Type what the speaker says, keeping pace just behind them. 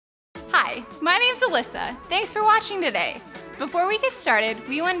Hi, my name's Alyssa. Thanks for watching today. Before we get started,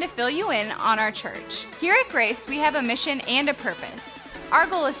 we wanted to fill you in on our church. Here at Grace, we have a mission and a purpose. Our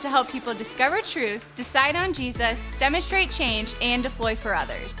goal is to help people discover truth, decide on Jesus, demonstrate change, and deploy for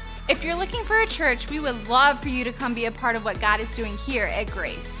others. If you're looking for a church, we would love for you to come be a part of what God is doing here at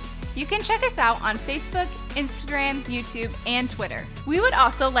Grace. You can check us out on Facebook, Instagram, YouTube, and Twitter. We would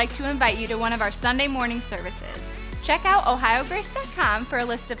also like to invite you to one of our Sunday morning services. Check out ohiograce.com for a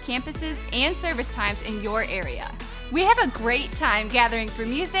list of campuses and service times in your area. We have a great time gathering for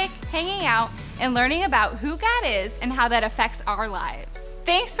music, hanging out, and learning about who God is and how that affects our lives.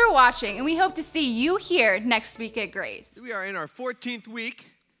 Thanks for watching, and we hope to see you here next week at Grace. We are in our 14th week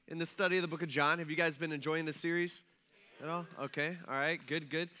in the study of the book of John. Have you guys been enjoying this series at all? Okay, all right,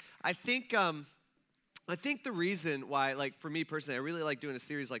 good. I think the reason why, like for me personally, I really like doing a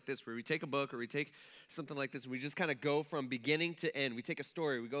series like this where we take a book or we take something like this and we just kind of go from beginning to end. We take a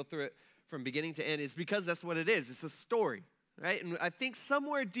story, we go through it from beginning to end, is because that's what it is. It's a story, right? And I think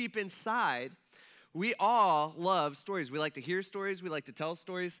somewhere deep inside, we all love stories. We like to hear stories. We like to tell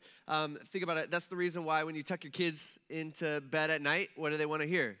stories. Think about it. That's the reason why when you tuck your kids into bed at night, what do they want to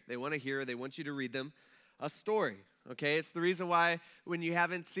hear? They want you to read them a story. Okay, it's the reason why when you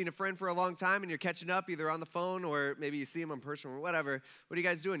haven't seen a friend for a long time and you're catching up either on the phone or maybe you see them in person or whatever, what are you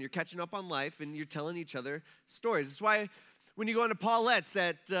guys doing? You're catching up on life and you're telling each other stories. That's why when you go into Paulette's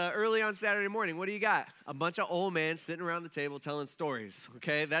at early on Saturday morning, what do you got? A bunch of old men sitting around the table telling stories,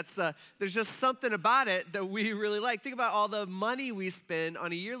 okay? That's there's just something about it that we really like. Think about all the money we spend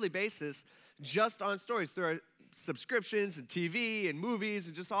on a yearly basis just on stories through our subscriptions and TV and movies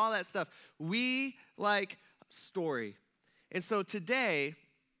and just all that stuff. We like story. And so today,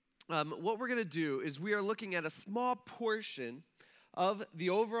 what we're going to do is we are looking at a small portion of the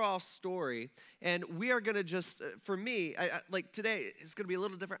overall story, and we are going to just, for me, like today, it's going to be a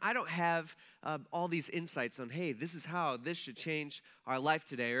little different. I don't have all these insights on, hey, this is how this should change our life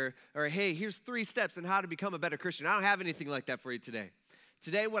today, or hey, here's 3 steps on how to become a better Christian. I don't have anything like that for you today.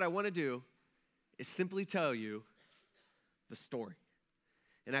 Today, what I want to do is simply tell you the story.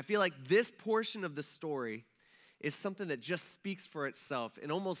 And I feel like this portion of the story is something that just speaks for itself,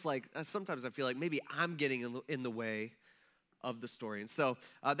 and almost like, sometimes I feel like maybe I'm getting in the way of the story. And so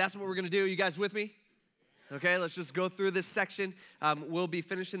that's what we're going to do. You guys with me? Okay, let's just go through this section. We'll be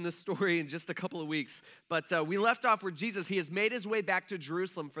finishing this story in just a couple of weeks. But we left off where Jesus, he has made his way back to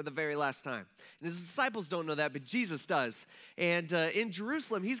Jerusalem for the very last time. And his disciples don't know that, but Jesus does. And in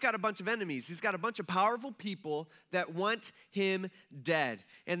Jerusalem, he's got a bunch of enemies. He's got a bunch of powerful people that want him dead.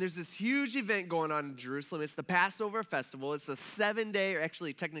 And there's this huge event going on in Jerusalem. It's the Passover festival. It's a 7-day, or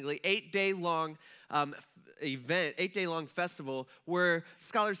actually technically 8-day long event, 8-day-long festival where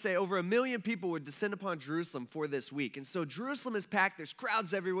scholars say over 1 million people would descend upon Jerusalem for this week. And so Jerusalem is packed. There's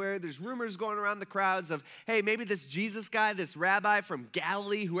crowds everywhere. There's rumors going around the crowds of, hey, maybe this Jesus guy, this rabbi from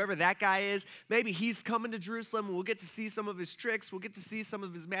Galilee, whoever that guy is, maybe he's coming to Jerusalem and we'll get to see some of his tricks. We'll get to see some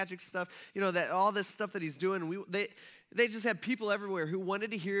of his magic stuff, that all this stuff that he's doing. They just had people everywhere who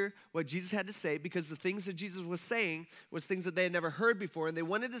wanted to hear what Jesus had to say because the things that Jesus was saying was things that they had never heard before. And they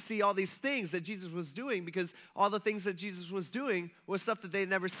wanted to see all these things that Jesus was doing because all the things that Jesus was doing was stuff that they had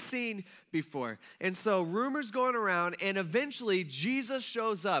never seen before. And so rumors going around, and eventually Jesus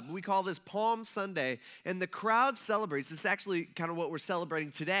shows up. We call this Palm Sunday, and the crowd celebrates. It's actually kind of what we're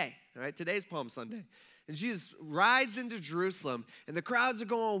celebrating today. All right, today's Palm Sunday. And Jesus rides into Jerusalem, and the crowds are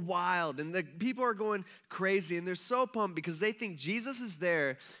going wild, and the people are going crazy, and they're so pumped because they think Jesus is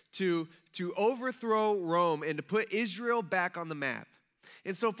there to overthrow Rome and to put Israel back on the map.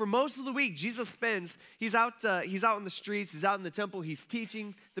 And so for most of the week, Jesus he's out in the streets, he's out in the temple, he's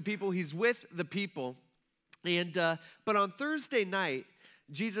teaching the people, he's with the people. And but on Thursday night,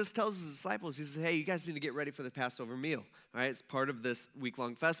 Jesus tells his disciples, he says, hey, you guys need to get ready for the Passover meal. All right, it's part of this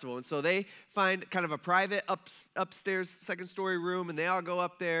week-long festival. And so they find kind of a private upstairs second-story room, and they all go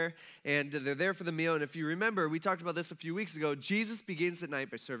up there, and they're there for the meal. And if you remember, we talked about this a few weeks ago, Jesus begins the night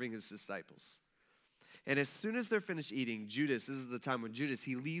by serving his disciples. And as soon as they're finished eating, Judas, this is the time when Judas,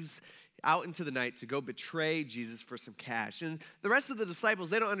 he leaves out into the night to go betray Jesus for some cash. And the rest of the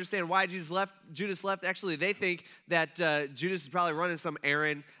disciples, they don't understand why Judas left. Actually, they think that Judas is probably running some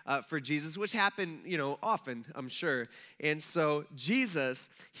errand for Jesus, which happened, often, I'm sure. And so Jesus,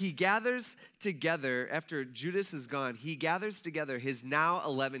 he gathers together, after Judas is gone, he gathers together his now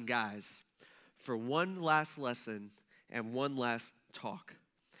 11 guys for one last lesson and one last talk.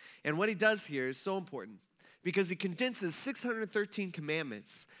 And what he does here is so important because he condenses 613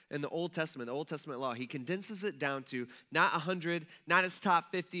 commandments in the Old Testament law. He condenses it down to not 100, not his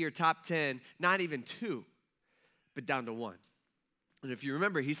top 50 or top 10, not even 2, but down to 1. And if you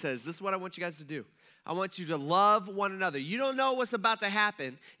remember, he says, this is what I want you guys to do. I want you to love one another. You don't know what's about to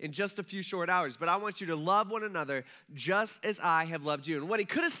happen in just a few short hours, but I want you to love one another just as I have loved you. And what he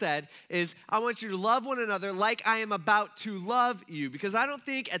could have said is, I want you to love one another like I am about to love you. Because I don't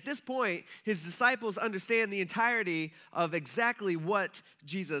think at this point his disciples understand the entirety of exactly what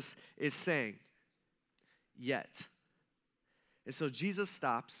Jesus is saying yet. And so Jesus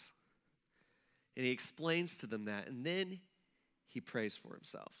stops and he explains to them that, and then he prays for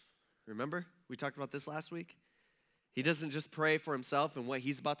himself. Remember? We talked about this last week. He doesn't just pray for himself and what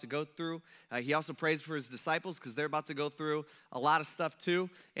he's about to go through. He also prays for his disciples because they're about to go through a lot of stuff too.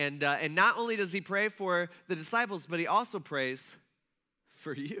 And not only does he pray for the disciples, but he also prays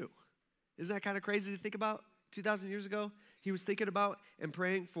for you. Isn't that kind of crazy to think about? 2,000 years ago, he was thinking about and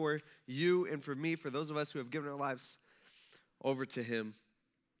praying for you and for me, for those of us who have given our lives over to him.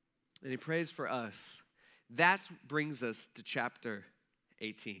 And he prays for us. That brings us to chapter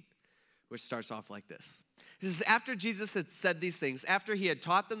 18, which starts off like this. This is after Jesus had said these things, after he had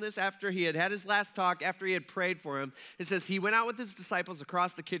taught them this, after he had had his last talk, after he had prayed for him. It says he went out with his disciples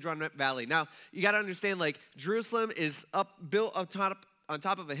across the Kidron Valley. Now, you got to understand, Jerusalem is built on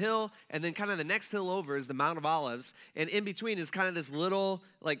top of a hill, and then kind of the next hill over is the Mount of Olives, and in between is kind of this little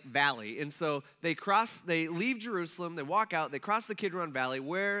valley. And so they leave Jerusalem, they walk out, they cross the Kidron Valley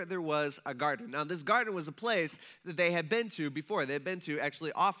where there was a garden. Now this garden was a place that they had been to before. They had been to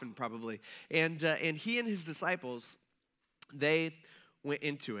actually often probably. And he and his disciples, they went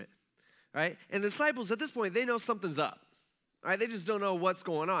into it, right? And the disciples at this point, they know something's up. All right, they just don't know what's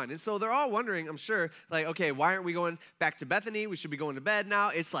going on. And so they're all wondering, I'm sure, okay, why aren't we going back to Bethany? We should be going to bed now.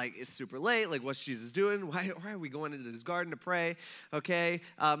 It's super late. What's Jesus doing? Why are we going into this garden to pray? Okay,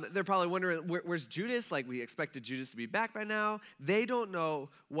 they're probably wondering, where's Judas? We expected Judas to be back by now. They don't know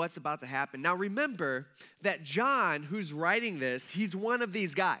what's about to happen. Now, remember that John, who's writing this, he's one of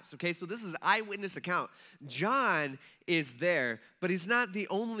these guys, okay? So this is an eyewitness account. John is there, but he's not the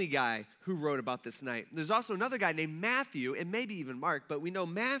only guy who wrote about this night. There's also another guy named Matthew, and maybe even Mark, but we know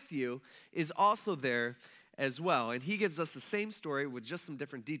Matthew is also there as well. And he gives us the same story with just some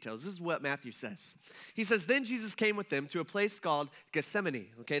different details. This is what Matthew says. He says, then Jesus came with them to a place called Gethsemane.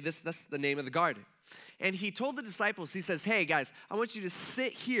 Okay, that's the name of the garden. And he told the disciples, he says, hey guys, I want you to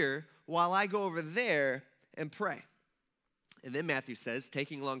sit here while I go over there and pray. And then Matthew says,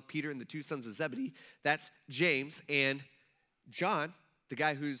 taking along Peter and the two sons of Zebedee, that's James and John, the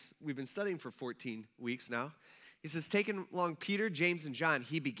guy we've been studying for 14 weeks now. He says, taking along Peter, James, and John,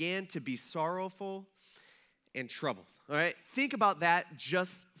 he began to be sorrowful and troubled. All right, think about that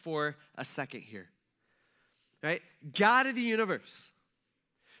just for a second here. All right, God of the universe,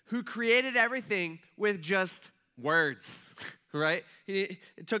 who created everything with just words, right? It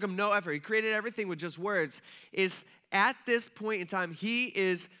took him no effort. He created everything with just words. Is at this point in time, he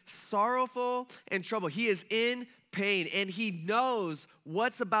is sorrowful and troubled. He is in pain, and he knows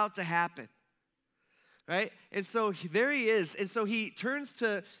what's about to happen, right? And so there he is. And so he turns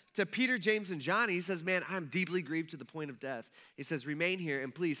to Peter, James, and John, and he says, man, I'm deeply grieved to the point of death. He says, remain here,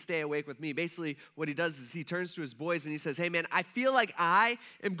 and please stay awake with me. Basically, what he does is he turns to his boys, and he says, hey, man, I feel like I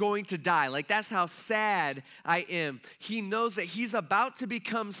am going to die. That's how sad I am. He knows that he's about to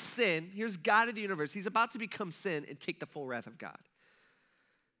become sin. Here's God of the universe. He's about to become sin and take the full wrath of God.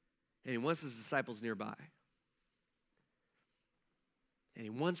 And he wants his disciples nearby. And he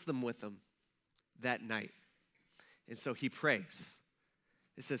wants them with him that night. And so he prays.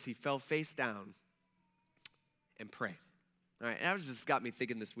 It says he fell face down and prayed. All right, and that just got me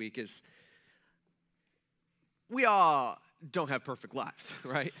thinking this week is we all don't have perfect lives,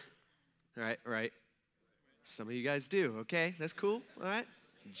 right? Right. Some of you guys do, okay? That's cool, all right?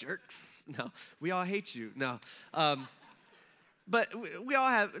 Jerks. No, we all hate you. No. But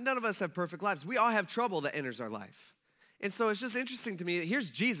none of us have perfect lives. We all have trouble that enters our life. And so it's just interesting to me.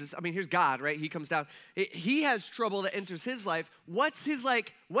 Here's Jesus. Here's God, right? He comes down. He has trouble that enters his life. What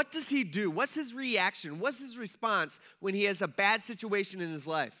does he do? What's his reaction? What's his response when he has a bad situation in his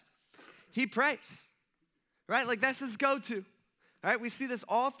life? He prays, right? That's his go-to, right? We see this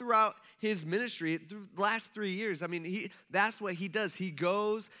all throughout his ministry through the last 3 years. That's what he does. He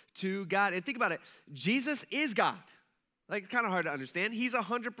goes to God. And think about it. Jesus is God. Kind of hard to understand. He's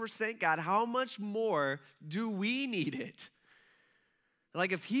 100% God. How much more do we need it?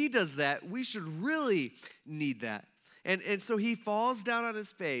 If he does that, we should really need that. And so he falls down on his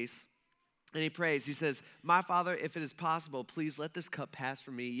face and he prays. He says, my Father, if it is possible, please let this cup pass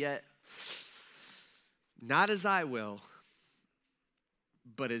from me, yet not as I will,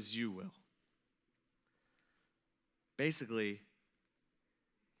 but as you will. Basically,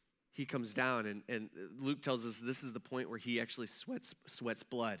 he comes down, and Luke tells us this is the point where he actually sweats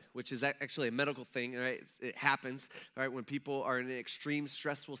blood, which is actually a medical thing, right? It happens, right? When people are in an extreme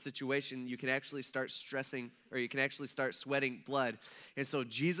stressful situation, you can actually start stressing, or you can actually start sweating blood. And so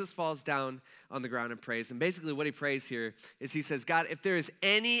Jesus falls down on the ground and prays. And basically what he prays here is he says, God, if there is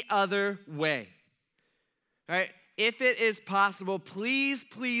any other way, right? If it is possible, please,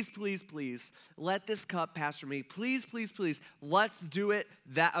 please, please, please, let this cup pass from me. Please, please, please, let's do it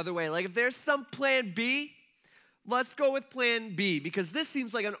that other way. Like if there's some plan B, let's go with plan B, because this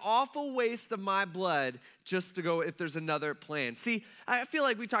seems like an awful waste of my blood just to go if there's another plan. See, I feel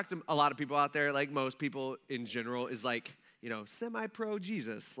like we talk to a lot of people out there, like most people in general, is like, semi-pro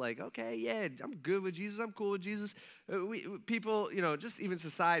Jesus. Like, okay, yeah, I'm good with Jesus. I'm cool with Jesus. People, just even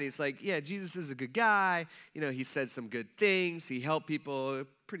society, it's like, yeah, Jesus is a good guy. He said some good things. He helped people.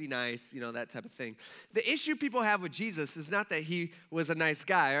 Pretty nice, that type of thing. The issue people have with Jesus is not that he was a nice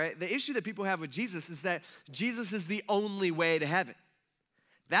guy, right? The issue that people have with Jesus is that Jesus is the only way to heaven.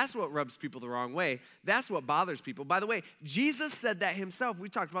 That's what rubs people the wrong way. That's what bothers people. By the way, Jesus said that himself. We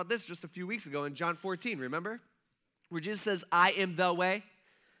talked about this just a few weeks ago in John 14, remember? Where Jesus says, I am the way,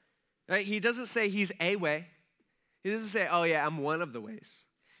 right? He doesn't say he's a way. He doesn't say, oh yeah, I'm one of the ways.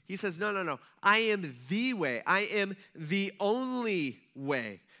 He says, no, I am the way. I am the only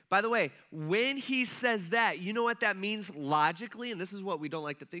way. By the way, when he says that, you know what that means logically? And this is what we don't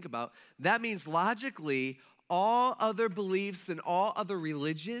like to think about. That means logically, all other beliefs and all other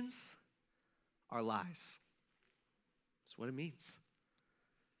religions are lies. That's what it means.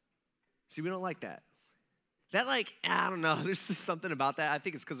 See, we don't like that. That I don't know, there's just something about that. I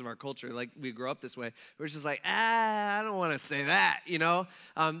think it's because of our culture. Like, we grow up this way. We're just like, I don't want to say that,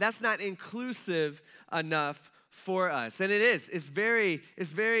 That's not inclusive enough for us. And it is. It's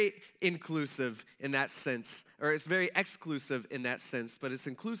very inclusive in that sense, or it's very exclusive in that sense, but it's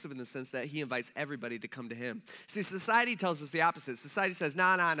inclusive in the sense that he invites everybody to come to him. See, society tells us the opposite. Society says,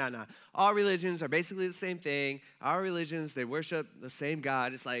 nah. All religions are basically the same thing. Our religions, they worship the same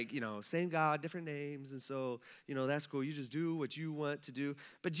God. It's like, same God, different names, and so, that's cool. You just do what you want to do.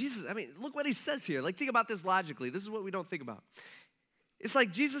 But Jesus, look what he says here. Like, think about this logically. This is what we don't think about. It's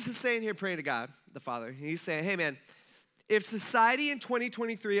like Jesus is saying here, praying to God, the Father. And he's saying, hey, man, if society in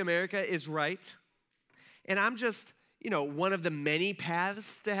 2023 America is right, and I'm just, one of the many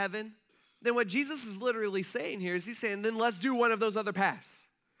paths to heaven, then what Jesus is literally saying here is he's saying, then let's do one of those other paths.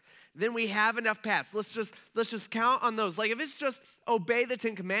 Then we have enough paths. Let's just count on those. Like if it's just obey the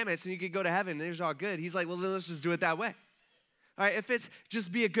 10 Commandments and you could go to heaven and it's all good, he's like, well, then let's just do it that way. All right, if it's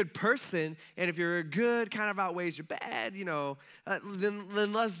just be a good person, and if you're good kind of outweighs your bad,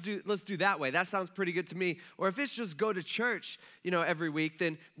 then let's do that way. That sounds pretty good to me. Or if it's just go to church, every week,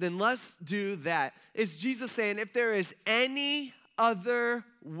 then let's do that. Is Jesus saying if there is any other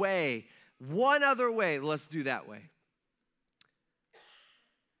way, one other way, let's do that way?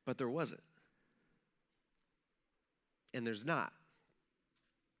 But there wasn't. And there's not.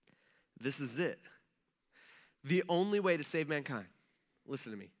 This is it. The only way to save mankind,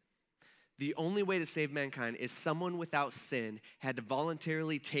 listen to me. The only way to save mankind is someone without sin had to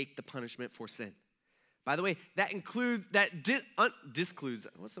voluntarily take the punishment for sin. By the way, that includes, discludes,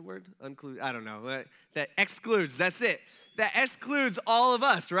 what's the word? Unclude, I don't know. That excludes, that's it. That excludes all of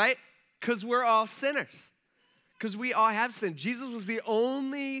us, right? Because we're all sinners. Because we all have sinned. Jesus was the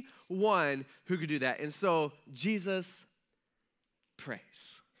only one who could do that. And so Jesus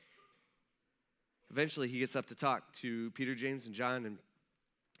prays. Eventually, he gets up to talk to Peter, James, and John, and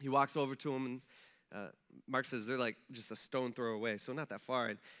he walks over to them, and Mark says they're like just a stone throw away, so not that far.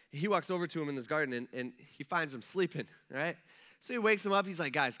 And he walks over to him in this garden, and he finds them sleeping, right? So he wakes them up. He's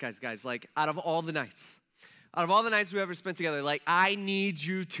like, guys, like out of all the nights we ever spent together, like I need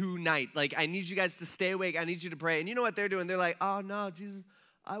you tonight. Like I need you guys to stay awake. I need you to pray. And you know what they're doing? They're like, oh, no, Jesus,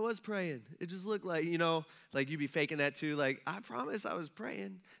 I was praying. It just looked like, like you be faking that too. Like, I promise I was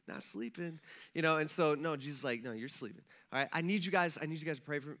praying, not sleeping. And so, no, Jesus is like, no, you're sleeping. All right, I need you guys to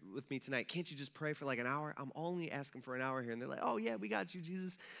pray with me tonight. Can't you just pray for like an hour? I'm only asking for an hour here. And they're like, oh, yeah, we got you,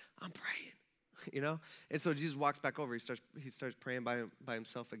 Jesus. I'm praying, And so Jesus walks back over. He starts praying by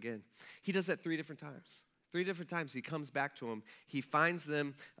himself again. He does that 3 different times. 3 different times he comes back to them. He finds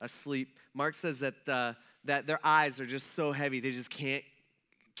them asleep. Mark says that their eyes are just so heavy, they just can't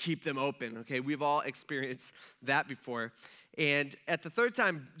keep them open, okay? We've all experienced that before. And at the 3rd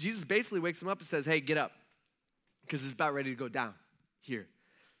time, Jesus basically wakes them up and says, hey, get up, because it's about ready to go down here.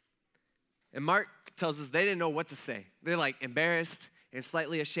 And Mark tells us they didn't know what to say. They're like embarrassed and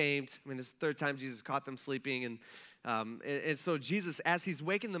slightly ashamed. This is the 3rd time Jesus caught them sleeping, and And so Jesus, as he's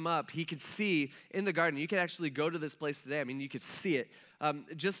waking them up, he could see in the garden. You could actually go to this place today. I mean, you could see it.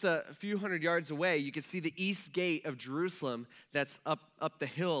 Just a few hundred yards away, you could see the east gate of Jerusalem that's up the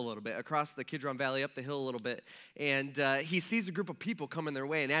hill a little bit, across the Kidron Valley, up the hill a little bit. And he sees a group of people coming their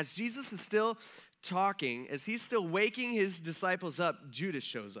way. And as Jesus is still talking, as he's still waking his disciples up, Judas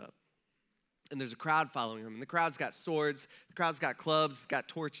shows up. And there's a crowd following him. And the crowd's got swords. The crowd's got clubs, got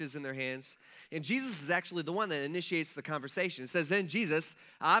torches in their hands. And Jesus is actually the one that initiates the conversation. It says, then Jesus,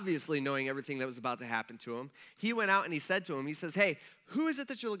 obviously knowing everything that was about to happen to him, he went out and he said to him, he says, hey, who is it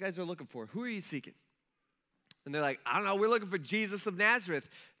that you guys are looking for? Who are you seeking? And they're like, I don't know, we're looking for Jesus of Nazareth,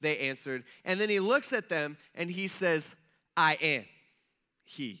 they answered. And then he looks at them and he says, I am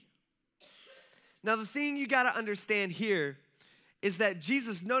he. Now, the thing you got to understand here is that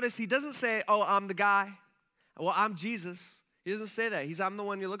Jesus, notice he doesn't say, oh, I'm the guy. Well, I'm Jesus. He doesn't say that. I'm the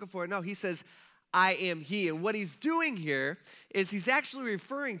one you're looking for. No, he says, I am he. And what he's doing here is he's actually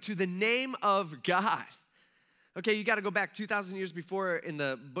referring to the name of God. Okay, you got to go back 2,000 years before in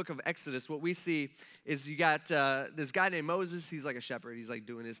the book of Exodus. What we see is you got this guy named Moses. He's like a shepherd. He's like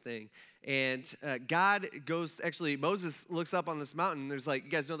doing his thing. And God goes, actually, Moses looks up on this mountain. There's like, you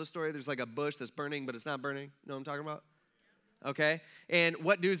guys know the story? There's like a bush that's burning, but it's not burning. You know what I'm talking about? Okay, and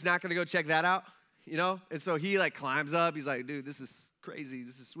what dude's not going to go check that out, you know? And so he like climbs up. He's like, dude, this is crazy.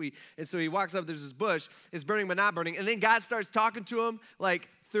 This is sweet. And so he walks up. There's this bush. It's burning but not burning. And then God starts talking to him like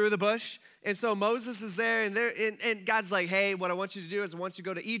through the bush. And so Moses is there, and God's like, hey, what I want you to do is I want you to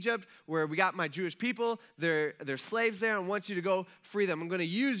go to Egypt where we got my Jewish people. They're slaves there. I want you to go free them. I'm going to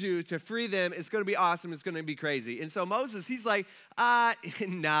use you to free them. It's going to be awesome. It's going to be crazy. And so Moses, he's like, nah,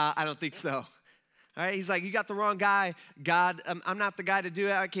 I don't think so. All right, he's like, you got the wrong guy. God, I'm not the guy to do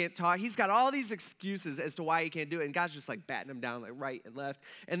it. I can't talk. He's got all these excuses as to why he can't do it. And God's just like batting him down like right and left.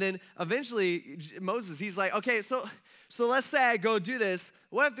 And then eventually Moses, he's like, okay, so let's say I go do this.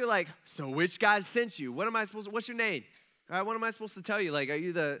 What if they're like, so which God sent you? What's your name? All right, what am I supposed to tell you? Like, are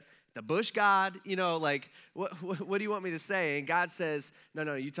you the bush God? You know, like, what do you want me to say? And God says,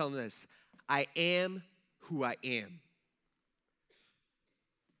 no, you tell them this. I am who I am.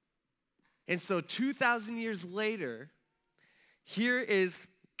 And so 2,000 years later, here is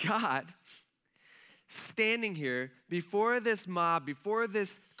God standing here before this mob, before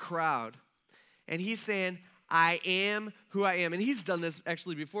this crowd, and he's saying, I am who I am. And he's done this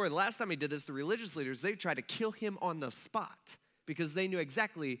actually before. The last time he did this, the religious leaders, they tried to kill him on the spot because they knew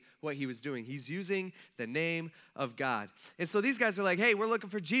exactly what he was doing. He's using the name of God. And so these guys are like, hey, we're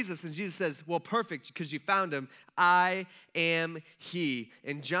looking for Jesus. And Jesus says, well, perfect, because you found him. I am he.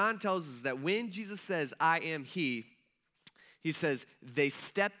 And John tells us that when Jesus says, I am he says, they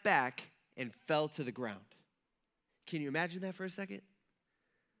stepped back and fell to the ground. Can you imagine that for a second?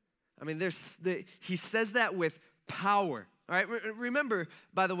 I mean, he says that with power. All right, remember,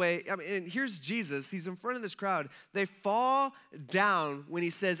 by the way, and here's Jesus. He's in front of this crowd. They fall down when he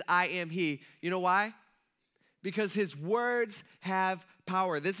says, I am he. You know why? Because his words have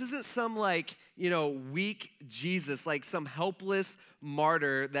power. This isn't some weak Jesus, like some helpless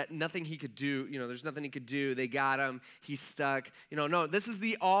martyr that nothing he could do. There's nothing he could do. They got him. He's stuck. No, this is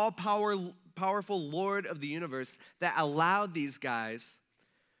the all-powerful Lord of the universe that allowed these guys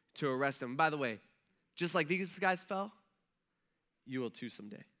to arrest him. By the way, just like these guys fell, you will too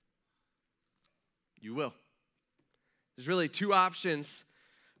someday. You will. There's really two options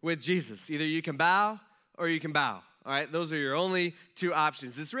with Jesus. Either you can bow or you can bow. All right, those are your only two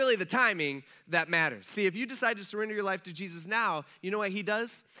options. It's really the timing that matters. See, if you decide to surrender your life to Jesus now, you know what he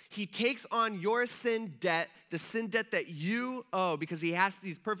does? He takes on your sin debt, the sin debt that you owe, because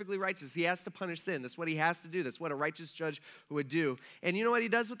he's perfectly righteous. He has to punish sin. That's what he has to do. That's what a righteous judge would do. And you know what he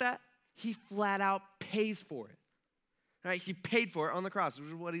does with that? He flat out pays for it. Right? He paid for it on the cross, which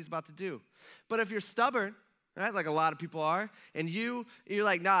is what he's about to do. But if you're stubborn, right, like a lot of people are, and you're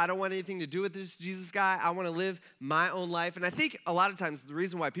like, nah, I don't want anything to do with this Jesus guy. I want to live my own life. And I think a lot of times the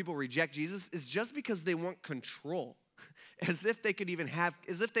reason why people reject Jesus is just because they want control, as if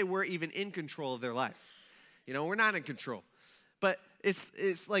they were even in control of their life. We're not in control. But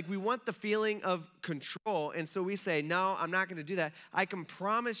it's like we want the feeling of control, and so we say, no, I'm not going to do that. I can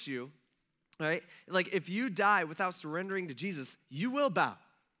promise you, right? Like if you die without surrendering to Jesus, you will bow.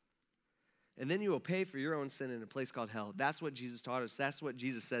 And then you will pay for your own sin in a place called hell. That's what Jesus taught us. That's what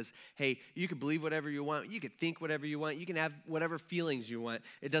Jesus says. Hey, you can believe whatever you want. You can think whatever you want. You can have whatever feelings you want.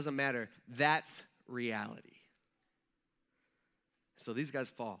 It doesn't matter. That's reality. So these guys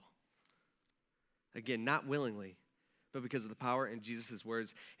fall. Again, not willingly, but because of the power in Jesus'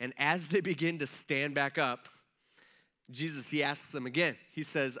 words. And as they begin to stand back up, Jesus, he asks them again. He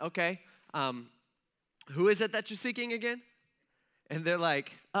says, okay, who is it that you're seeking again? And they're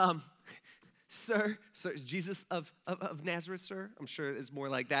like, sir, it's Jesus of Nazareth, sir. I'm sure it's more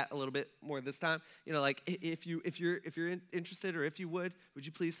like that a little bit more this time. You know, like if you're interested or if you would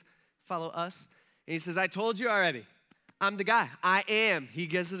you please follow us? And he says, I told you already. I'm the guy. I am. He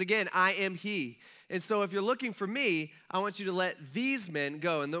gets it again. I am he. And so if you're looking for me, I want you to let these men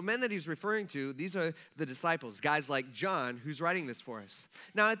go. And the men that he's referring to, these are the disciples, guys like John, who's writing this for us.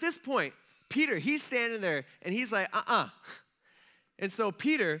 Now at this point, Peter, he's standing there and he's like, And so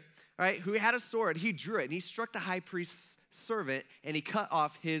Peter, right, who had a sword, he drew it and he struck the high priest's servant and he cut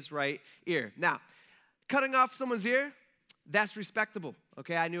off his right ear. Now, cutting off someone's ear, that's respectable,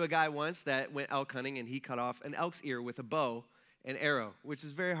 okay? I knew a guy once that went elk hunting and he cut off an elk's ear with a bow and arrow, which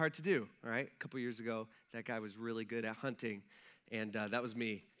is very hard to do, all right? A couple years ago, that guy was really good at hunting, and that was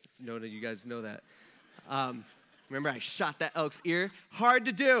me. You guys know that. Remember, I shot that elk's ear. Hard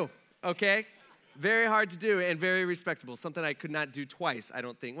to do, okay? Very hard to do and very respectable. Something I could not do twice, I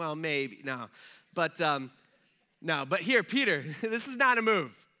don't think. Well, maybe, no. But here, Peter, this is not a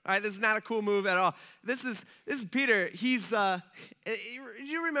move. All right, this is not a cool move at all. This is Peter. He's,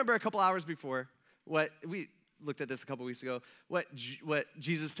 you remember a couple hours before what we looked at this a couple weeks ago, what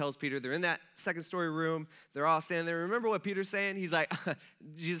Jesus tells Peter. They're in that second story room. They're all standing there. Remember what Peter's saying? He's like,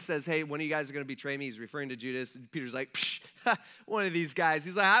 Jesus says, hey, one of you guys are going to betray me. He's referring to Judas. And Peter's like, one of these guys.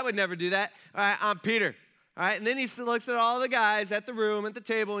 He's like, I would never do that. All right, I'm Peter. All right, and then he looks at all the guys at the room, at the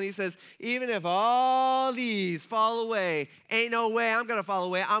table, and he says, even if all these fall away, ain't no way I'm going to fall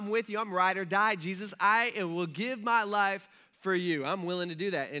away. I'm with you. I'm ride or die, Jesus. I will give my life for you. I'm willing to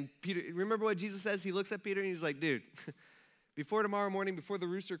do that. And Peter, remember what Jesus says? He looks at Peter and he's like, dude, before tomorrow morning, before the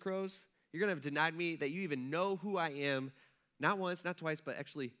rooster crows, you're going to have denied me that you even know who I am, not once, not twice, but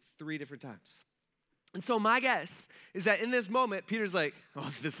actually 3 different times. And so my guess is that in this moment, Peter's like,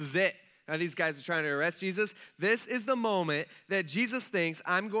 oh, this is it. Now, these guys are trying to arrest Jesus. This is the moment that Jesus thinks,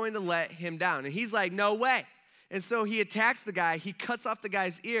 I'm going to let him down. And he's like, no way. And so he attacks the guy. He cuts off the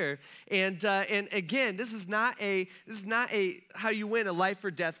guy's ear. And again, this is not a how you win a life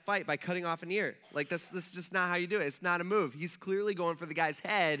or death fight by cutting off an ear. Like this is just not how you do it. It's not a move. He's clearly going for the guy's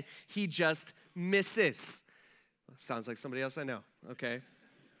head. He just misses. Sounds like somebody else I know. Okay.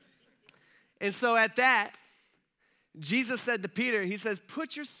 And so at that, Jesus said to Peter, he says,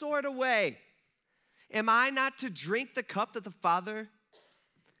 put your sword away. Am I not to drink the cup that the Father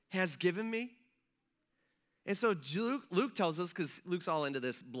has given me? And so Luke tells us, because Luke's all into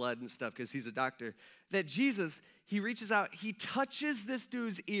this blood and stuff because he's a doctor, that Jesus, he reaches out, he touches this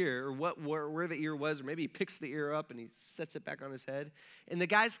dude's ear, or where the ear was, or maybe he picks the ear up and he sets it back on his head, and the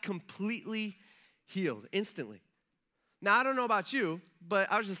guy's completely healed instantly. Now, I don't know about you,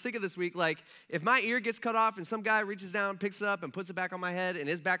 but I was just thinking this week, like, if my ear gets cut off and some guy reaches down, picks it up, and puts it back on my head and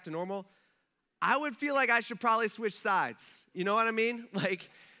is back to normal, I would feel like I should probably switch sides. You know what I mean?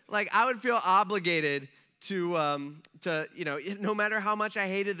 Like I would feel obligated to no matter how much I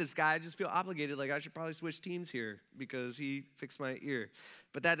hated this guy, I just feel obligated, like I should probably switch teams here because he fixed my ear.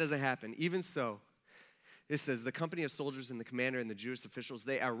 But that doesn't happen. Even so, it says, the company of soldiers and the commander and the Jewish officials,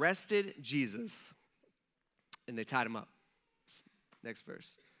 they arrested Jesus and they tied him up. Next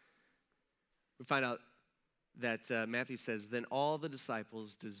verse. We find out that Matthew says, then all the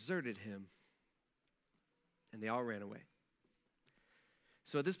disciples deserted him and they all ran away.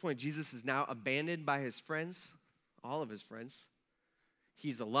 So at this point, Jesus is now abandoned by his friends, all of his friends.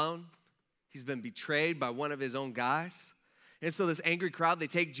 He's alone. He's been betrayed by one of his own guys. And so this angry crowd, they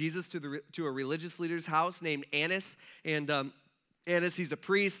take Jesus to a religious leader's house named Annas. And Annas, he's a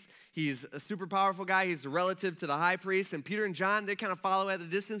priest. He's a super powerful guy. He's a relative to the high priest. And Peter and John, they kind of follow at a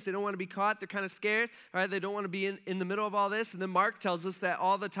distance. They don't want to be caught. They're kind of scared. All right, they don't want to be in the middle of all this. And then Mark tells us that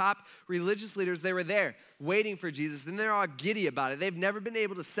all the top religious leaders, they were there waiting for Jesus. And they're all giddy about it. They've never been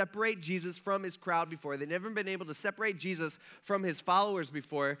able to separate Jesus from his crowd before. They've never been able to separate Jesus from his followers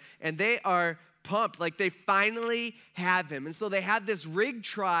before. And they are pumped, like they finally have him. And so they have this rigged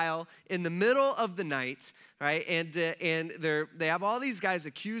trial in the middle of the night, right? And they have all these guys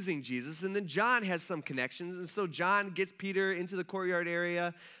accusing Jesus, and then John has some connections, and so John gets Peter into the courtyard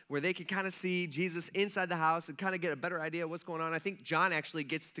area where they can kind of see Jesus inside the house and kind of get a better idea of what's going on. I think John actually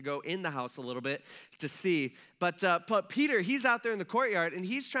gets to go in the house a little bit to see. But Peter, he's out there in the courtyard, and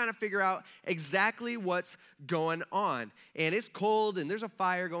he's trying to figure out exactly what's going on. And it's cold, and there's a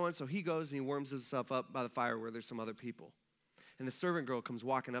fire going, so he goes and he warms himself up by the fire where there's some other people. And the servant girl comes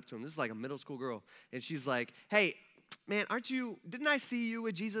walking up to him. This is like a middle school girl. And she's like, hey, man, didn't I see you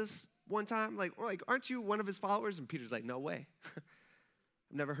with Jesus one time? Like, aren't you one of his followers? And Peter's like, no way.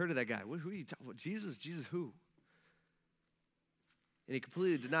 I've never heard of that guy. Who are you talking about? Jesus who? And he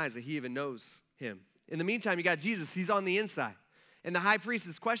completely denies that he even knows him. In the meantime, you got Jesus. He's on the inside. And the high priest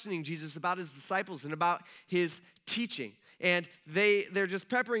is questioning Jesus about his disciples and about his teaching. And they're just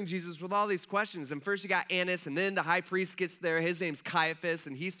peppering Jesus with all these questions. And first you got Annas, and then the high priest gets there. His name's Caiaphas,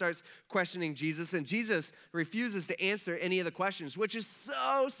 and he starts questioning Jesus. And Jesus refuses to answer any of the questions, which is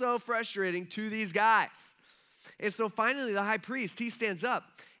so frustrating to these guys. And so finally the high priest, he stands up,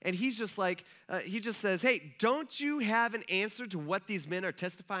 and he's just like, he just says, hey, don't you have an answer to what these men are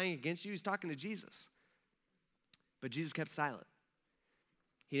testifying against you? He's talking to Jesus. But Jesus kept silent.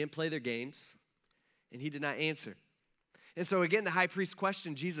 He didn't play their games, and he did not answer. And so again, the high priest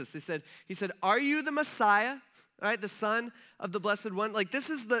questioned Jesus. He said, are you the Messiah? All right, the Son of the Blessed One? Like, this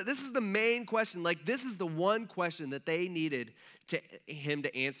is the main question. Like, this is the one question that they needed him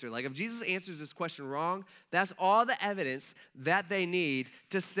to answer. Like, if Jesus answers this question wrong, that's all the evidence that they need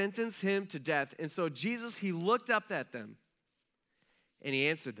to sentence him to death. And so Jesus, he looked up at them, and he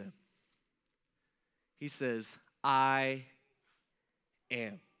answered them. He says, I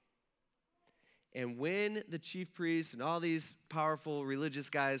am. And when the chief priests and all these powerful religious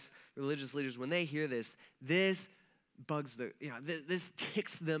leaders, when they hear this, this bugs this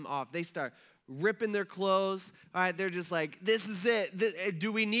ticks them off. They start ripping their clothes. All right, they're just like, this is it.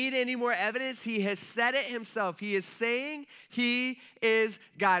 Do we need any more evidence? He has said it himself. He is saying he is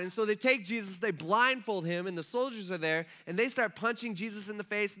God. And so they take Jesus, they blindfold him, and the soldiers are there, and they start punching Jesus in the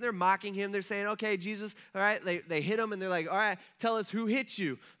face, and they're mocking him. They're saying, okay, Jesus, all right, they hit him, and they're like, all right, tell us who hit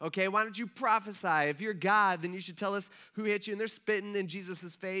you, okay? Why don't you prophesy? If you're God, then you should tell us who hit you. And they're spitting in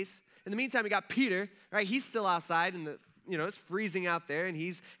Jesus' face. In the meantime, we got Peter, right? He's still outside, and it's freezing out there, and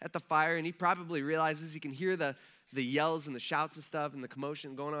he's at the fire, and he probably realizes he can hear the yells and the shouts and stuff and the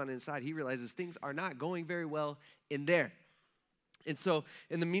commotion going on inside. He realizes things are not going very well in there. And so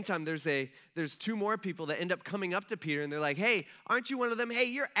in the meantime, there's two more people that end up coming up to Peter, and they're like, hey, aren't you one of them? Hey,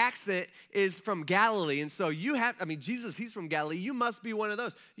 your accent is from Galilee, and so Jesus, he's from Galilee. You must be one of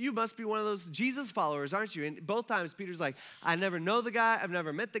those. You must be one of those Jesus followers, aren't you? And both times Peter's like, I never know the guy. I've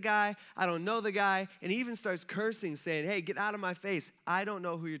never met the guy. I don't know the guy. And he even starts cursing, saying, hey, get out of my face. I don't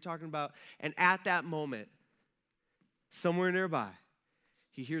know who you're talking about. And at that moment, somewhere nearby,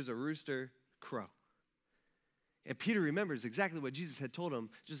 he hears a rooster crow. And Peter remembers exactly what Jesus had told him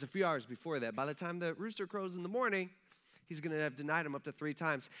just a few hours before that. By the time the rooster crows in the morning, he's going to have denied him up to 3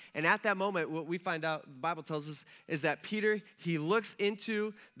 times. And at that moment, what we find out, the Bible tells us, is that Peter, he looks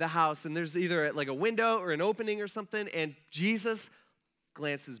into the house, and there's either like a window or an opening or something, and Jesus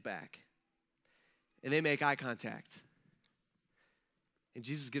glances back. And they make eye contact. And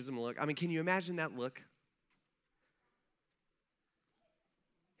Jesus gives him a look. I mean, can you imagine that look?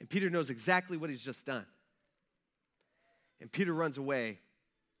 And Peter knows exactly what he's just done. And Peter runs away,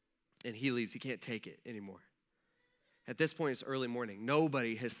 and he leaves. He can't take it anymore. At this point, it's early morning.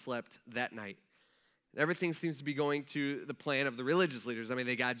 Nobody has slept that night. Everything seems to be going to the plan of the religious leaders. I mean,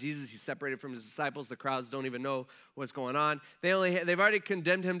 they got Jesus. He's separated from his disciples. The crowds don't even know what's going on. They've already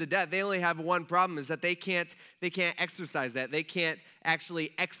condemned him to death. They only have one problem, is that they can't exercise that. They can't actually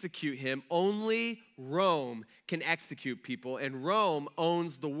execute him. Only Rome can execute people, and Rome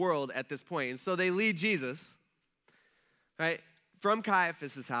owns the world at this point. And so they lead Jesus, right, from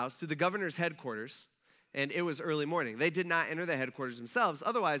Caiaphas' house to the governor's headquarters, and it was early morning. They did not enter the headquarters themselves.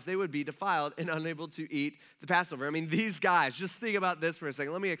 Otherwise, they would be defiled and unable to eat the Passover. I mean, these guys, just think about this for a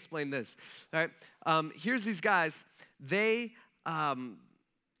second. Let me explain this. All right, here's these guys. They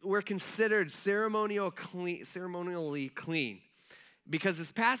were considered ceremonially clean. Because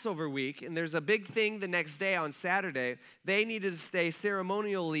it's Passover week, and there's a big thing the next day on Saturday, they needed to stay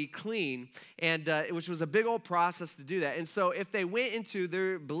ceremonially clean, and which was a big old process to do that. And so if they went into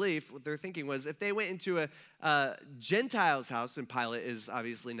their belief, what their thinking was, if they went into a Gentile's house, and Pilate is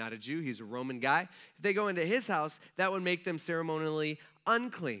obviously not a Jew, he's a Roman guy, if they go into his house, that would make them ceremonially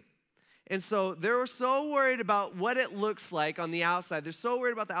unclean. And so they're so worried about what it looks like on the outside. They're so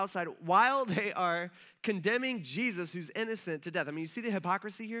worried about the outside while they are condemning Jesus, who's innocent, to death. I mean, you see the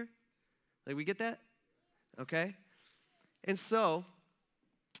hypocrisy here? Like, we get that? Okay? And so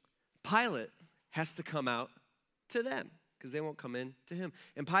Pilate has to come out to them because they won't come in to him.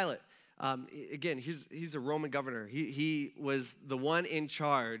 And Pilate, again, he's a Roman governor. He was the one in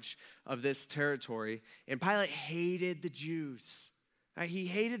charge of this territory. And Pilate hated the Jews. He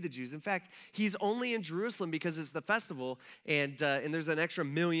hated the Jews. In fact, he's only in Jerusalem because it's the festival, and there's an extra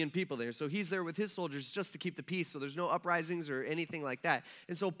 1 million people there. So he's there with his soldiers just to keep the peace, so there's no uprisings or anything like that.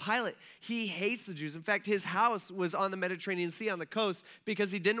 And so Pilate, he hates the Jews. In fact, his house was on the Mediterranean Sea on the coast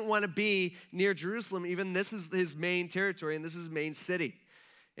because he didn't want to be near Jerusalem. Even this is his main territory, and this is his main city.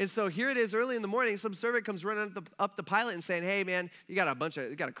 And so here it is early in the morning, some servant comes running up to Pilate and saying, hey man, you got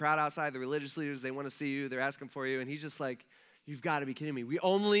a crowd outside, the religious leaders, they want to see you, they're asking for you. And he's just like, you've got to be kidding me. We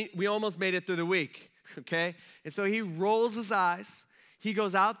almost made it through the week, okay? And so he rolls his eyes, he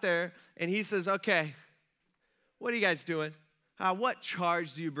goes out there and he says, okay, what are you guys doing? What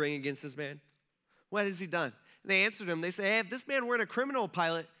charge do you bring against this man? What has he done? And they answered him, they say, hey, if this man weren't a criminal,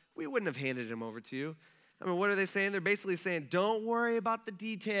 Pilate, we wouldn't have handed him over to you. I mean, what are they saying? They're basically saying, don't worry about the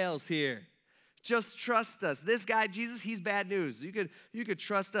details here. Just trust us. This guy, Jesus, he's bad news. You could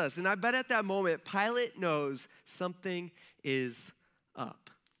trust us. And I bet at that moment, Pilate knows something is up.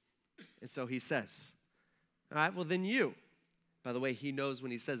 And so he says, all right, well then you. By the way, he knows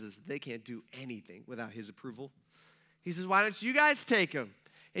when he says this, they can't do anything without his approval. He says, why don't you guys take him?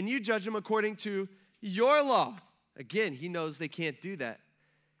 And you judge him according to your law. Again, he knows they can't do that.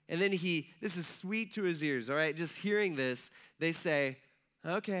 And then this is sweet to his ears, all right? Just hearing this, they say,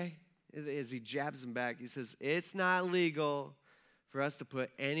 okay. As he jabs him back, he says, it's not legal for us to put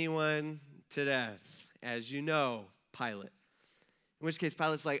anyone to death, as you know, Pilate. In which case,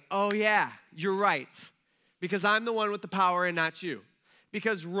 Pilate's like, oh yeah, you're right, because I'm the one with the power and not you.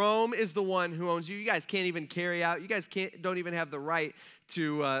 Because Rome is the one who owns you. You guys can't even don't even have the right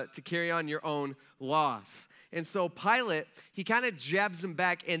to carry on your own laws. And so Pilate, he kind of jabs him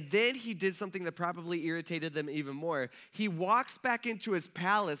back, and then he did something that probably irritated them even more. He walks back into his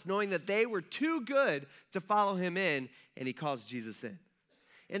palace knowing that they were too good to follow him in, and he calls Jesus in.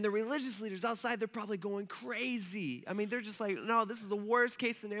 And the religious leaders outside, they're probably going crazy. I mean, they're just like, no, this is the worst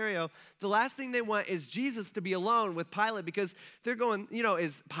case scenario. The last thing they want is Jesus to be alone with Pilate because they're going,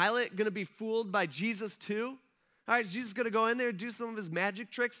 is Pilate going to be fooled by Jesus too? All right, is Jesus going to go in there and do some of his magic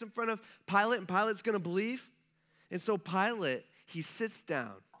tricks in front of Pilate, and Pilate's going to believe? And so Pilate, he sits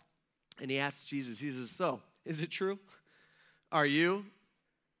down and he asks Jesus, he says, so, is it true? Are you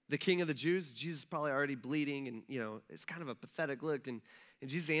the king of the Jews? Jesus is probably already bleeding and, it's kind of a pathetic look. And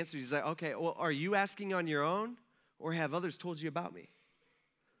Jesus answers, he's like, okay, well, are you asking on your own or have others told you about me?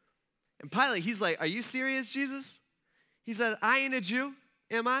 And Pilate, he's like, are you serious, Jesus? He said, I ain't a Jew,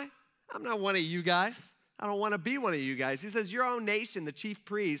 am I? I'm not one of you guys. I don't want to be one of you guys. He says, your own nation, the chief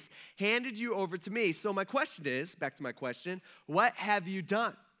priests, handed you over to me. So my question is, back to my question, what have you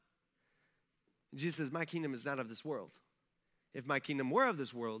done? And Jesus says, my kingdom is not of this world. If my kingdom were of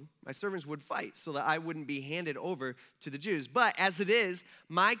this world, my servants would fight so that I wouldn't be handed over to the Jews. But as it is,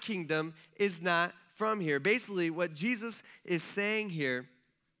 my kingdom is not from here. Basically, what Jesus is saying here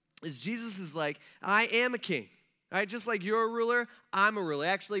is Jesus is like, I am a king. All right, just like you're a ruler, I'm a ruler.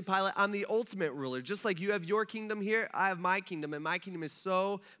 Actually, Pilate, I'm the ultimate ruler. Just like you have your kingdom here, I have my kingdom, and my kingdom is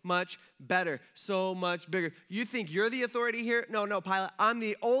so much better, so much bigger. You think you're the authority here? No, Pilate, I'm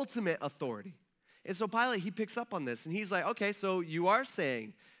the ultimate authority. And so Pilate, he picks up on this, and he's like, okay, so you are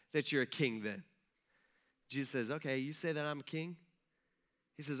saying that you're a king then. Jesus says, okay, you say that I'm a king?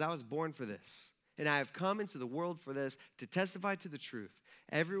 He says, I was born for this, and I have come into the world for this, to testify to the truth.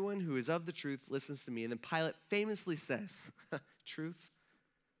 Everyone who is of the truth listens to me. And then Pilate famously says, truth?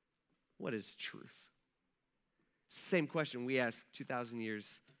 What is truth? Same question we ask 2,000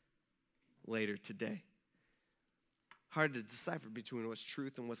 years later today. Hard to decipher between what's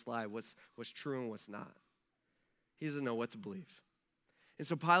truth and what's lie, what's true and what's not. He doesn't know what to believe. And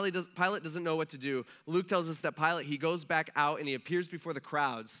so Pilate doesn't know what to do. Luke tells us that Pilate, he goes back out and he appears before the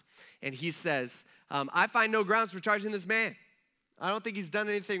crowds, and he says, I find no grounds for charging this man. I don't think he's done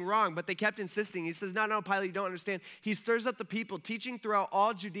anything wrong, but they kept insisting. He says, no, Pilate, you don't understand. He stirs up the people, teaching throughout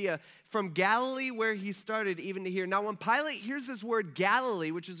all Judea, from Galilee where he started, even to here. Now, when Pilate hears this word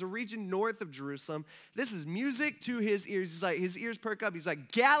Galilee, which is a region north of Jerusalem, this is music to his ears. He's like, his ears perk up. He's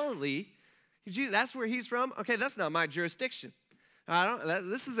like, Galilee? Jesus, that's where he's from? Okay, that's not my jurisdiction.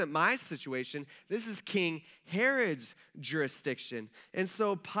 This isn't my situation. This is King Herod's jurisdiction. And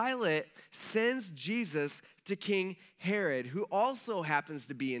so Pilate sends Jesus to King Herod, who also happens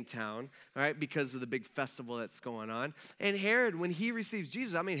to be in town, all right, because of the big festival that's going on. And Herod, when he receives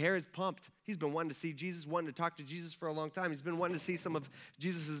Jesus, Herod's pumped. He's been wanting to see Jesus, wanting to talk to Jesus for a long time. He's been wanting to see some of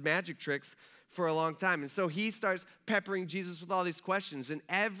Jesus' magic tricks for a long time. And so he starts peppering Jesus with all these questions. And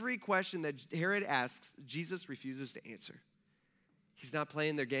every question that Herod asks, Jesus refuses to answer. He's not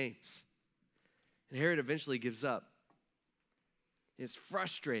playing their games. And Herod eventually gives up. It's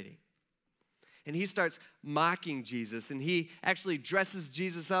frustrating. And he starts mocking Jesus, and he actually dresses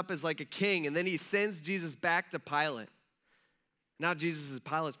Jesus up as like a king, and then he sends Jesus back to Pilate. Now Jesus is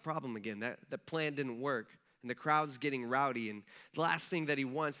Pilate's problem again. That plan didn't work, and the crowd's getting rowdy, and the last thing that he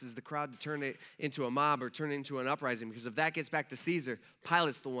wants is the crowd to turn it into a mob or turn it into an uprising, because if that gets back to Caesar,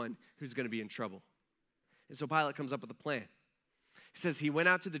 Pilate's the one who's going to be in trouble. And so Pilate comes up with a plan. He says he went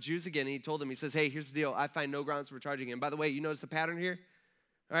out to the Jews again, and he told them, he says, hey, here's the deal. I find no grounds for charging him. By the way, you notice a pattern here?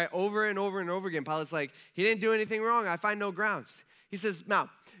 All right, over and over and over again, Pilate's like, he didn't do anything wrong. I find no grounds. He says, now,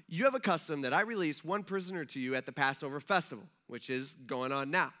 you have a custom that I release one prisoner to you at the Passover festival, which is going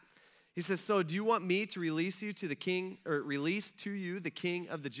on now. He says, so do you want me to release you to the king, or release to you the king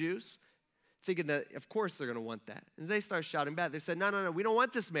of the Jews? Thinking that, of course, they're going to want that. And they start shouting back. They said, no, we don't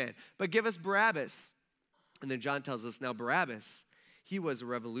want this man, but give us Barabbas. And then John tells us, now Barabbas, he was a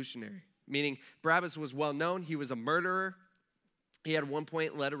revolutionary, meaning Barabbas was well known. He was a murderer. He had at one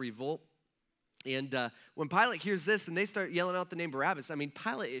point led a revolt. And when Pilate hears this and they start yelling out the name Barabbas, I mean,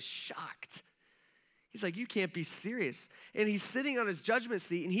 Pilate is shocked. He's like, you can't be serious. And he's sitting on his judgment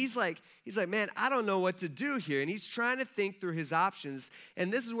seat, and he's like, man, I don't know what to do here. And he's trying to think through his options.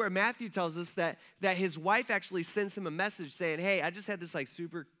 And this is where Matthew tells us that his wife actually sends him a message saying, hey, I just had this like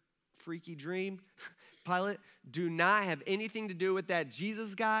super freaky dream. Pilate, do not have anything to do with that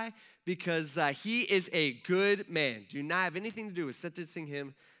Jesus guy, because he is a good man. Do not have anything to do with sentencing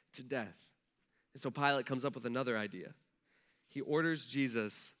him to death. And so Pilate comes up with another idea. He orders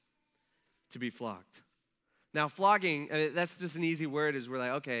Jesus to be flogged. Now, flogging, that's just an easy word, is we're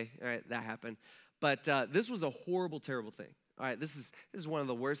like, okay, all right, that happened. But this was a horrible, terrible thing. All right, this is one of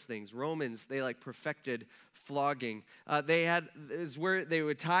the worst things. Romans, they like perfected flogging. They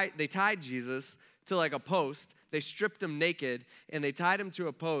tied Jesus to like a post. They stripped him naked, and they tied him to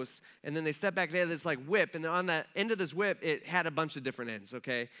a post, and then they stepped back. They had this like whip, and on the end of this whip, it had a bunch of different ends,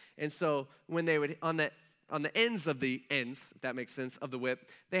 okay? And so when they would, on the ends of the ends, if that makes sense, of the whip,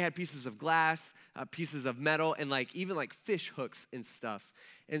 they had pieces of glass, pieces of metal, and like even like fish hooks and stuff.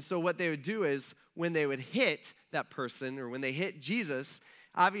 And so what they would do is when they would hit that person, or when they hit Jesus,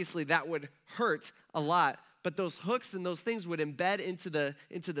 obviously that would hurt a lot. But those hooks and those things would embed into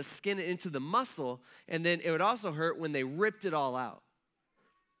the skin, into the muscle, and then it would also hurt when they ripped it all out.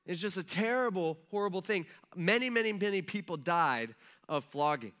 It's just a terrible, horrible thing. Many, many, many people died of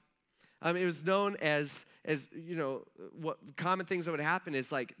flogging. It was known as you know, what common things that would happen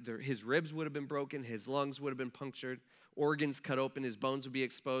is like his ribs would have been broken, his lungs would have been punctured, organs cut open, his bones would be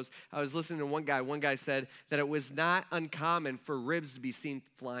exposed. I was listening to one guy said that it was not uncommon for ribs to be seen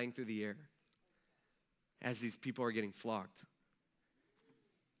flying through the air as these people are getting flogged.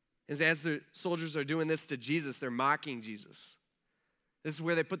 As the soldiers are doing this to Jesus, they're mocking Jesus. This is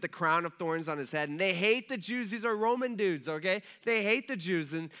where they put the crown of thorns on his head. And they hate the Jews. These are Roman dudes, okay? They hate the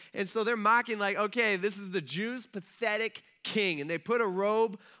Jews. And so they're mocking like, okay, this is the Jews' pathetic king. And they put a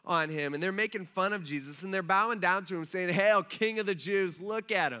robe on him. And they're making fun of Jesus. And they're bowing down to him saying, hail, King of the Jews.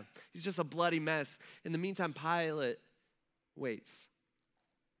 Look at him. He's just a bloody mess. In the meantime, Pilate waits.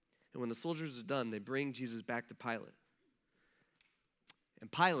 And when the soldiers are done, they bring Jesus back to Pilate.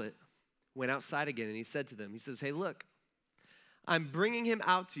 And Pilate went outside again. And he said to them, he says, hey, look. I'm bringing him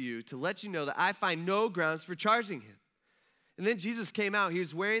out to you to let you know that I find no grounds for charging him. And then Jesus came out. He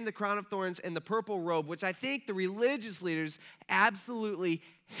was wearing the crown of thorns and the purple robe, which I think the religious leaders absolutely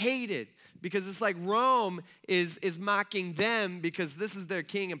hated, because it's like Rome is mocking them because this is their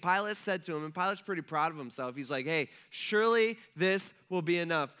king. And Pilate said to him, and Pilate's pretty proud of himself. He's like, hey, surely this will be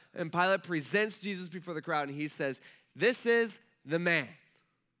enough. And Pilate presents Jesus before the crowd, and he says, this is the man.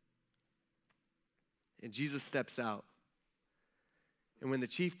 And Jesus steps out. And when the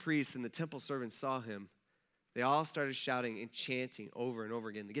chief priests and the temple servants saw him, they all started shouting and chanting over and over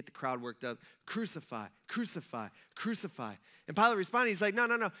again to get the crowd worked up, crucify, crucify, crucify. And Pilate responded, he's like,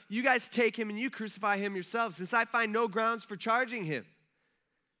 no, you guys take him and you crucify him yourselves, since I find no grounds for charging him.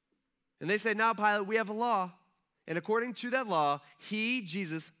 And they said, now, Pilate, we have a law. And according to that law, he,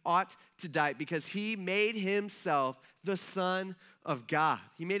 Jesus, ought to die because he made himself the Son of God.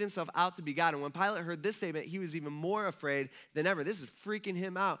 He made himself out to be God. And when Pilate heard this statement, he was even more afraid than ever. This is freaking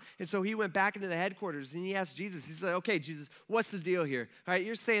him out. And so he went back into the headquarters and he asked Jesus, he said, okay, Jesus, what's the deal here? All right,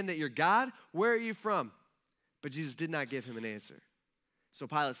 you're saying that you're God? Where are you from? But Jesus did not give him an answer. So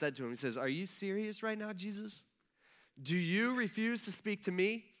Pilate said to him, he says, are you serious right now, Jesus? Do you refuse to speak to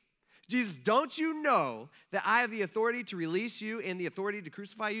me? Jesus, don't you know that I have the authority to release you and the authority to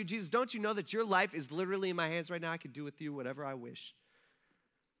crucify you? Jesus, don't you know that your life is literally in my hands right now? I can do with you whatever I wish.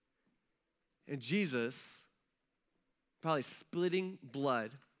 And Jesus, probably splitting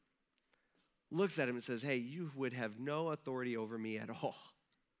blood, looks at him and says, hey, you would have no authority over me at all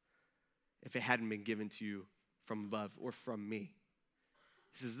if it hadn't been given to you from above or from me.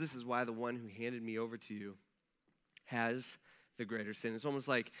 He says, this is why the one who handed me over to you has the greater sin. It's almost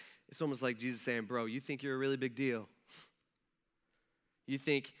like Jesus saying, bro, you think you're a really big deal. You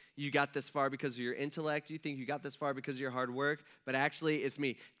think you got this far because of your intellect. You think you got this far because of your hard work. But actually, it's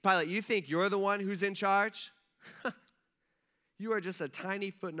me. Pilate, you think you're the one who's in charge? You are just a tiny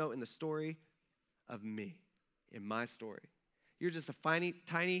footnote in the story of me, in my story. You're just a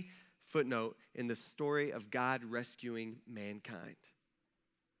tiny footnote in the story of God rescuing mankind.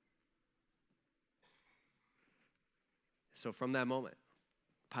 So from that moment,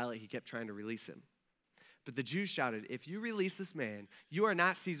 Pilate, he kept trying to release him. But the Jews shouted, if you release this man, you are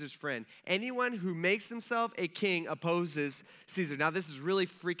not Caesar's friend. Anyone who makes himself a king opposes Caesar. Now, this is really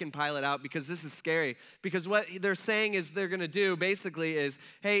freaking Pilate out because this is scary. Because what they're saying is they're going to do basically is,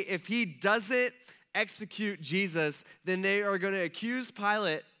 hey, if he doesn't execute Jesus, then they are going to accuse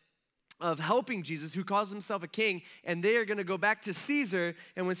Pilate of helping Jesus, who calls himself a king, and they are going to go back to Caesar.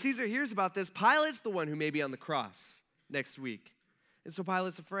 And when Caesar hears about this, Pilate's the one who may be on the cross next week. And so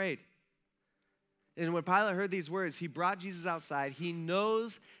Pilate's afraid. And when Pilate heard these words, he brought Jesus outside. He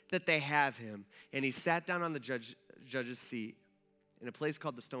knows that they have him. And he sat down on the judge's seat in a place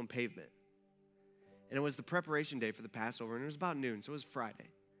called the Stone Pavement. And it was the preparation day for the Passover, and it was about noon, so it was Friday.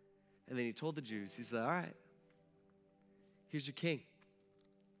 And then he told the Jews, he said, all right, here's your king.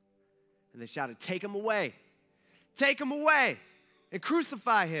 And they shouted, take him away, and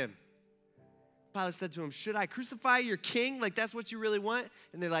crucify him. Pilate said to him, should I crucify your king? Like, that's what you really want?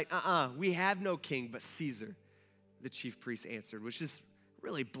 And they're like, we have no king but Caesar. The chief priest answered, which is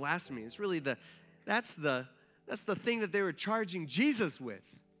really blasphemy. It's really that's the thing that they were charging Jesus with.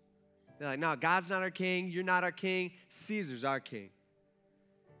 They're like, no, God's not our king. You're not our king. Caesar's our king.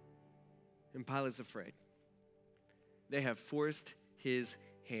 And Pilate's afraid. They have forced his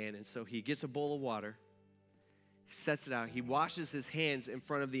hand. And so he gets a bowl of water. He sets it out. He washes his hands in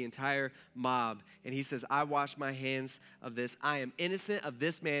front of the entire mob. And he says, I wash my hands of this. I am innocent of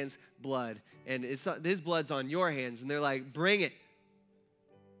this man's blood. And his blood's on your hands. And they're like, bring it.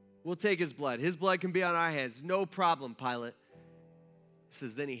 We'll take his blood. His blood can be on our hands. No problem, Pilate. It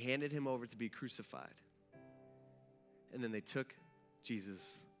says, then he handed him over to be crucified. And then they took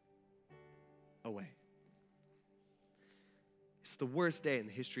Jesus away. It's the worst day in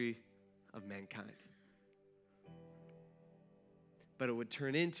the history of mankind. But it would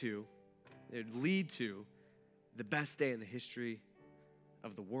lead to the best day in the history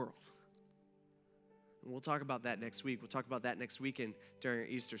of the world. And we'll talk about that next week. We'll talk about that next weekend during our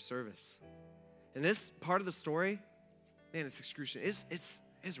Easter service. And this part of the story, man, it's excruciating.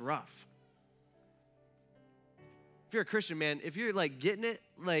 It's rough. If you're a Christian, man, if you're like getting it,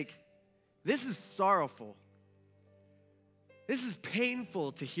 like, this is sorrowful. This is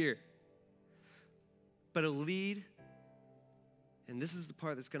painful to hear. But it'll lead, and this is the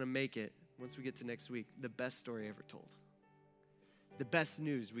part that's going to make it, once we get to next week, the best story ever told. The best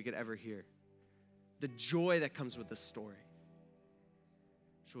news we could ever hear. The joy that comes with this story,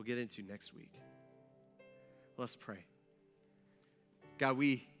 which we'll get into next week. Let's pray. God,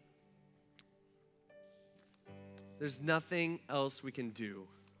 there's nothing else we can do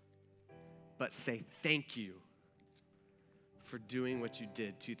but say thank you for doing what you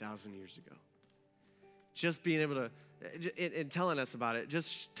did 2,000 years ago. Just being able to, and telling us about it,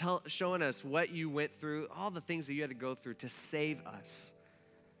 just showing us what you went through, all the things that you had to go through to save us.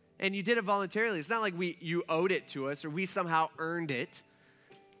 And you did it voluntarily. It's not like you owed it to us or we somehow earned it.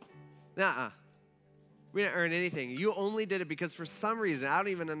 Nuh-uh. We didn't earn anything. You only did it because for some reason, I don't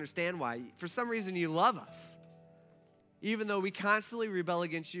even understand why, for some reason you love us. Even though we constantly rebel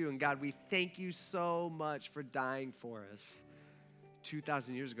against you. And God, we thank you so much for dying for us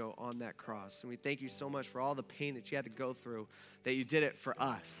 2,000 years ago on that cross. And we thank you so much for all the pain that you had to go through, that you did it for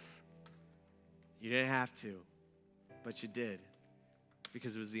us. You didn't have to, but you did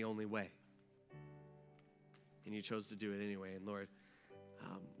because it was the only way. And you chose to do it anyway. And Lord,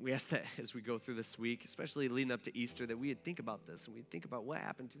 we ask that as we go through this week, especially leading up to Easter, that we would think about this and we'd think about what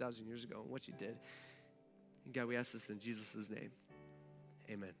happened 2,000 years ago and what you did. And God, we ask this in Jesus' name.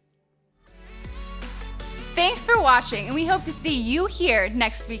 Amen. Thanks for watching, and we hope to see you here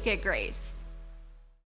next week at Grace.